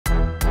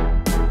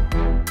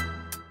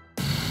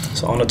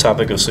So on the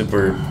topic of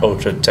super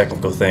ultra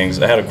technical things,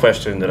 I had a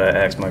question that I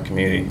asked my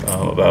community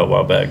about a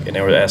while back, and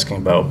they were asking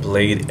about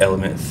blade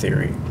element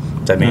theory.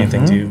 Does that mean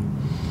anything to you?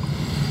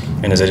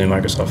 And is it in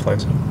Microsoft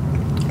Flight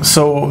Sim?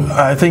 So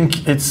I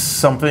think it's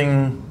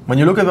something, when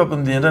you look it up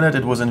on the internet,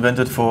 it was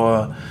invented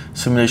for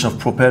simulation of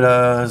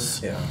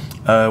propellers,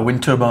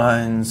 wind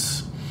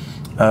turbines,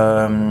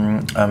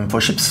 for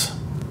ships.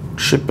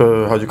 How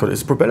do you call it?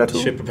 It's propeller too?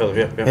 Ship propeller,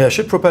 yeah. Yeah,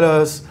 ship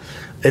propellers.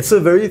 It's a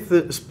very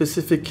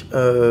specific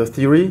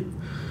theory.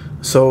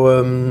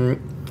 So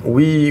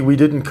we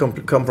didn't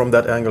come from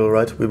that angle,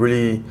 right? We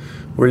really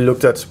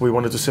looked at, we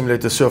wanted to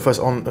simulate the surface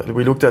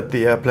we looked at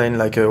the airplane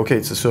like, okay,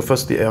 it's a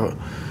surface, the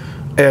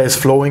air is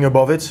flowing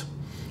above it.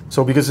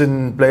 So because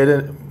in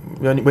blade,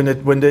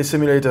 when they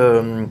simulate,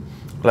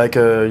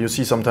 you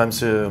see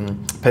sometimes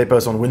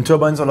papers on wind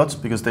turbines a lot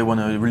because they want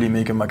to really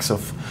make a max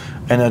of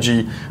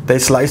energy. They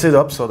slice it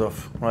up sort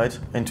of, right,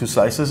 into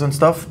slices and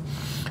stuff.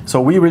 So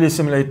we really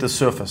simulate the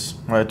surface,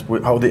 right,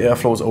 how the air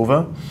flows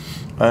over.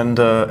 And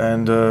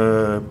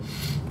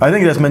I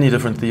think there's many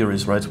different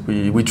theories, right?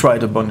 We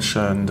tried a bunch,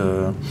 and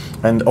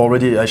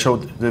already I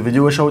showed the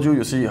video I showed you.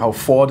 You see how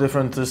 4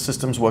 different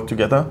systems work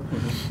together.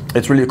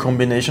 It's really a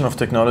combination of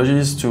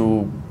technologies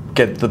to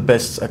get the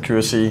best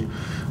accuracy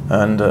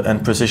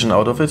and precision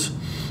out of it.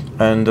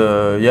 And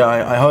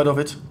I heard of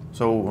it.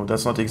 So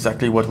that's not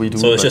exactly what we do.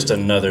 So it's just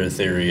another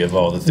theory of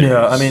all the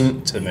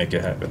theories to make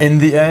it happen. In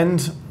the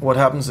end, what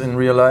happens in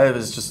real life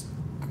is just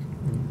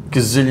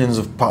gazillions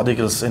of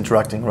particles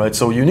interacting, right?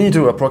 So you need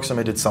to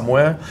approximate it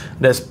somewhere.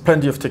 There's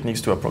plenty of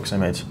techniques to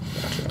approximate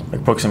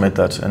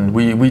that. And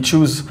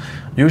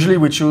usually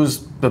we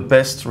choose the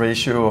best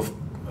ratio of,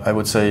 I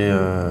would say,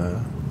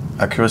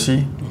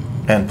 accuracy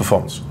and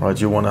performance,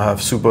 right? You want to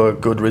have super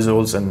good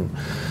results and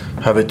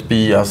have it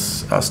be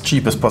as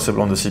cheap as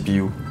possible on the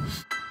CPU.